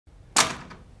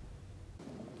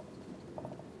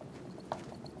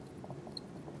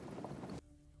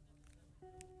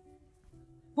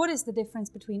what is the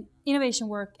difference between innovation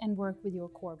work and work with your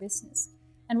core business?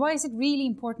 And why is it really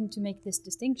important to make this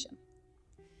distinction?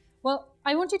 Well,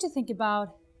 I want you to think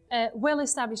about a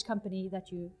well-established company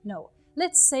that you know.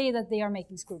 Let's say that they are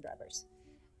making screwdrivers.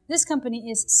 This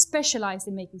company is specialized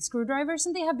in making screwdrivers,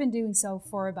 and they have been doing so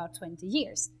for about 20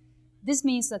 years. This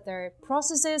means that their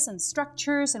processes and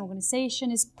structures and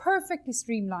organization is perfectly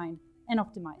streamlined and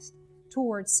optimized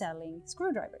towards selling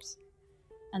screwdrivers.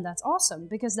 And that's awesome,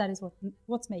 because that is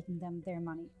what's making them their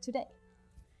money today.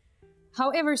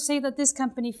 However, say that this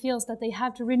company feels that they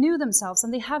have to renew themselves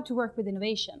and they have to work with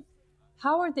innovation.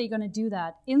 How are they going to do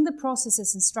that in the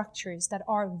processes and structures that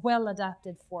are well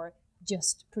adapted for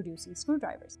just producing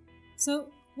screwdrivers? So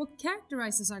what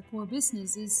characterizes our core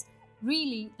business is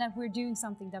really that we're doing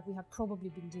something that we have probably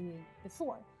been doing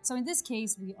before. So in this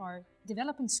case, we are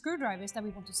developing screwdrivers that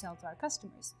we want to sell to our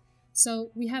customers.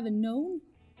 So we have a known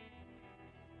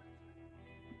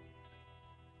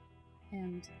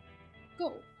end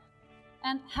goal.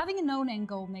 And having a known end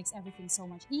goal makes everything so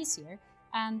much easier.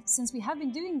 And since we have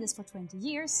been doing this for 20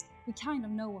 years, we kind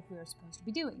of know what we are supposed to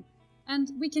be doing. And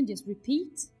we can just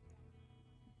repeat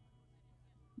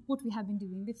what we have been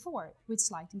doing before with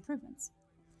slight improvements.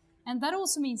 And that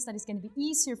also means that it's going to be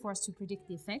easier for us to predict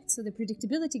the effects, so the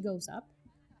predictability goes up.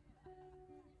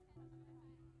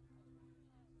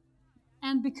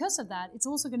 And because of that, it's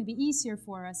also going to be easier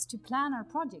for us to plan our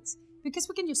projects, because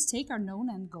we can just take our known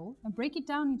end goal and break it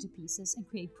down into pieces and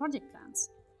create project plans.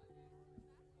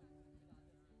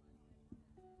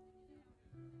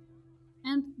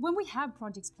 And when we have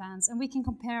project plans and we can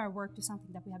compare our work to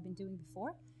something that we have been doing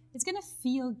before, it's going to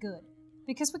feel good,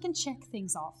 because we can check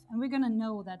things off and we're going to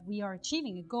know that we are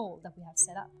achieving a goal that we have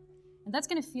set up. And that's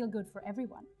going to feel good for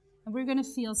everyone. And we're going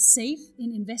to feel safe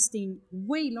in investing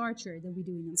way larger than we're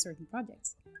doing on certain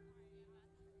projects.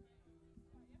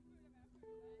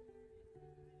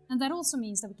 And that also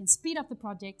means that we can speed up the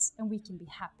projects and we can be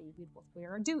happy with what we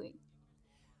are doing.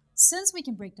 Since we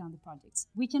can break down the projects,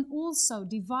 we can also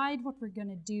divide what we're going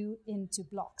to do into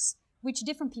blocks, which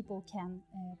different people can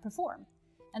perform.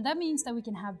 And that means that we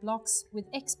can have blocks with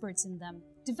experts in them,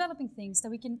 developing things that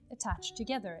we can attach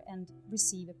together and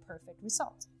receive a perfect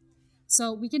result.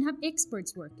 So we can have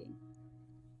experts working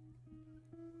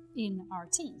in our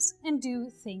teams and do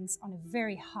things on a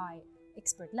very high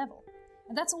expert level.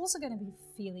 And that's also going to be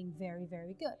feeling very,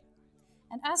 very good.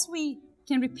 And as we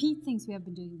can repeat things we have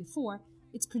been doing before,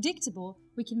 it's predictable,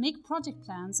 we can make project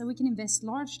plans, and we can invest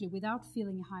largely without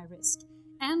feeling a high risk.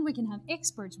 And we can have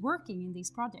experts working in these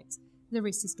projects. The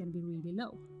risk is going to be really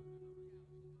low.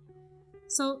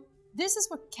 So this is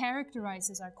what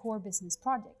characterizes our core business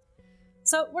project.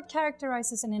 So what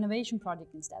characterizes an innovation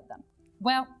project instead then?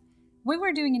 Well, when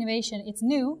we're doing innovation, it's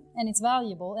new and it's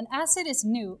valuable. And as it is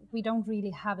new, we don't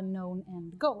really have a known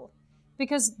end goal.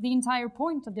 Because the entire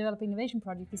point of developing an innovation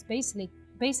project is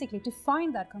basically to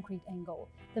find that concrete end goal,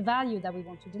 the value that we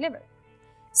want to deliver.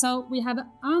 So we have an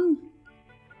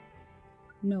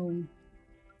unknown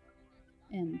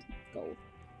end goal,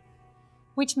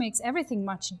 which makes everything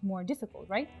much more difficult,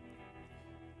 right?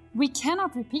 We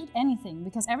cannot repeat anything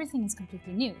because everything is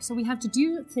completely new, so we have to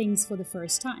do things for the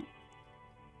first time.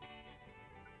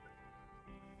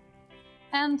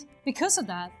 And because of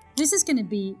that, this is going to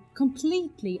be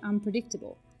completely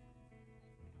unpredictable.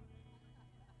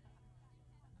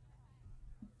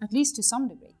 At least to some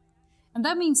degree. And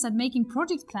that means that making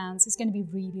project plans is going to be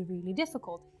really, really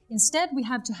difficult. Instead, we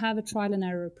have to have a trial and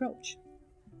error approach.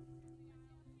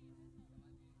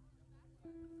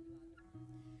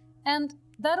 And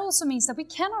that also means that we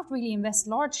cannot really invest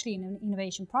largely in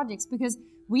innovation projects because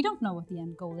we don't know what the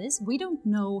end goal is. We don't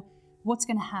know what's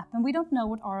going to happen. We don't know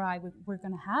what ROI we're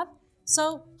going to have.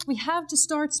 So we have to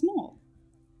start small.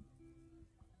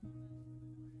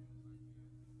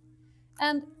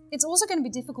 And it's also going to be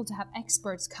difficult to have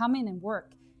experts come in and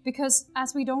work because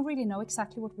as we don't really know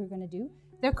exactly what we're going to do,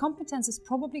 their competence is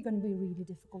probably going to be really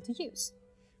difficult to use.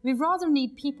 We rather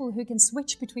need people who can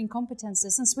switch between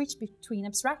competences and switch between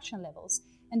abstraction levels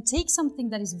and take something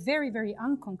that is very, very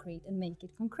unconcrete and make it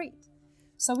concrete.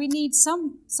 So we need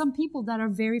some people that are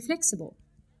very flexible.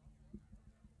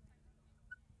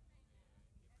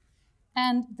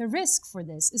 And the risk for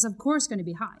this is of course going to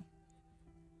be high.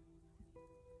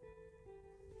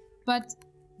 But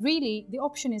really, the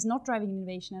option is not driving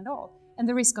innovation at all. And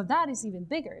the risk of that is even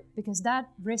bigger because that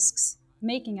risks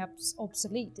making us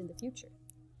obsolete in the future.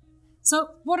 So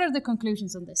what are the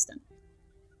conclusions on this then?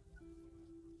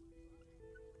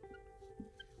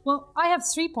 Well, I have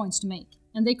 3 points to make,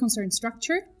 and they concern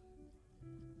structure,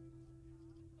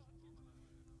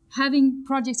 having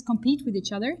projects compete with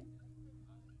each other,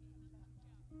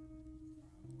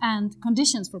 and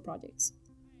conditions for projects.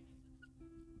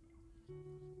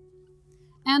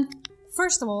 And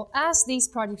first of all, as these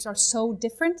projects are so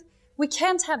different, we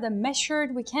can't have them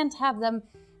measured, we can't have them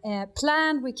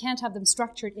planned, we can't have them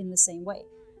structured in the same way.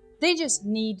 They just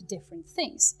need different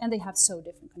things, and they have so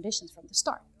different conditions from the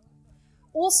start.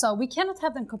 Also, we cannot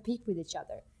have them compete with each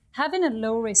other. Having a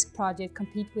low-risk project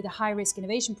compete with a high-risk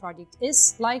innovation project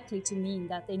is likely to mean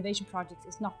that the innovation project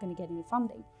is not going to get any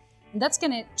funding. And that's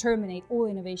going to terminate all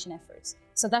innovation efforts.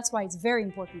 So that's why it's very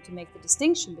important to make the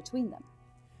distinction between them.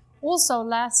 Also,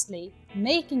 lastly,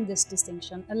 making this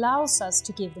distinction allows us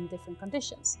to give them different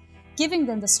conditions, giving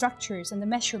them the structures and the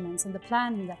measurements and the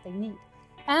planning that they need,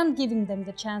 and giving them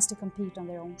the chance to compete on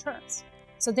their own terms.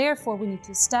 So therefore, we need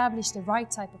to establish the right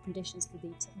type of conditions for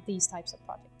these types of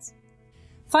projects.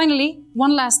 Finally,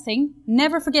 one last thing,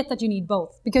 never forget that you need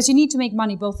both, because you need to make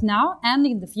money both now and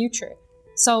in the future.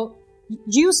 So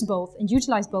use both and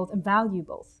utilize both and value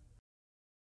both.